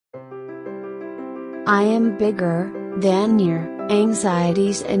I am bigger than your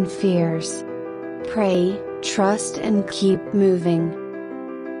anxieties and fears. Pray, trust and keep moving.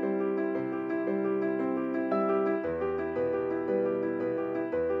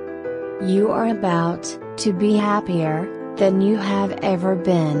 You are about to be happier than you have ever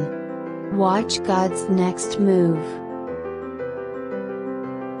been. Watch God's next move.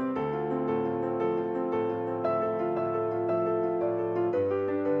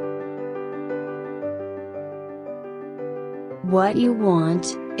 What you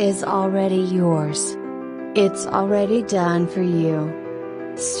want is already yours. It's already done for you.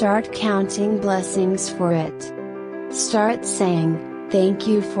 Start counting blessings for it. Start saying, thank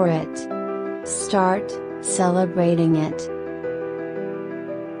you for it. Start celebrating it.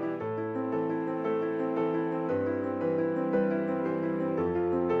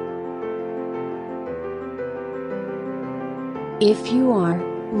 If you are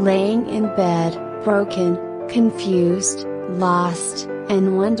laying in bed, broken, confused, lost,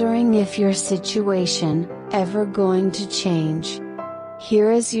 and wondering if your situation ever going to change,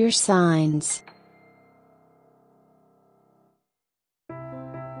 here is your signs.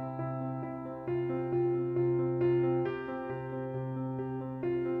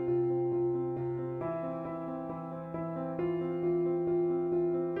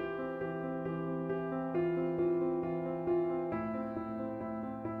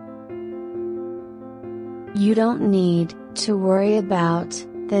 You don't need to worry about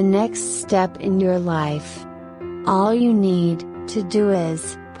the next step in your life. All you need to do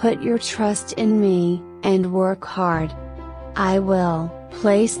is put your trust in me and work hard. I will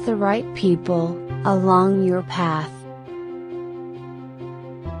place the right people along your path.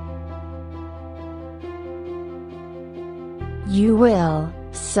 You will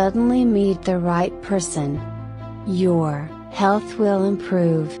suddenly meet the right person. Your health will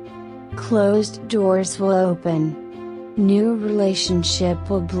improve. Closed doors will open. New relationship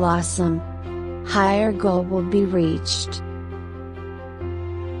will blossom. Higher goal will be reached.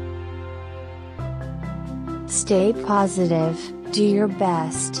 Stay positive, do your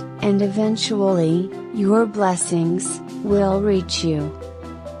best, and eventually, your blessings will reach you.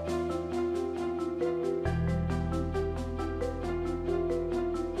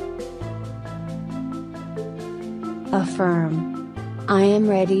 Affirm. I am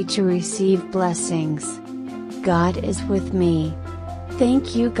ready to receive blessings. God is with me.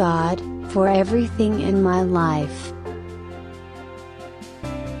 Thank you, God, for everything in my life.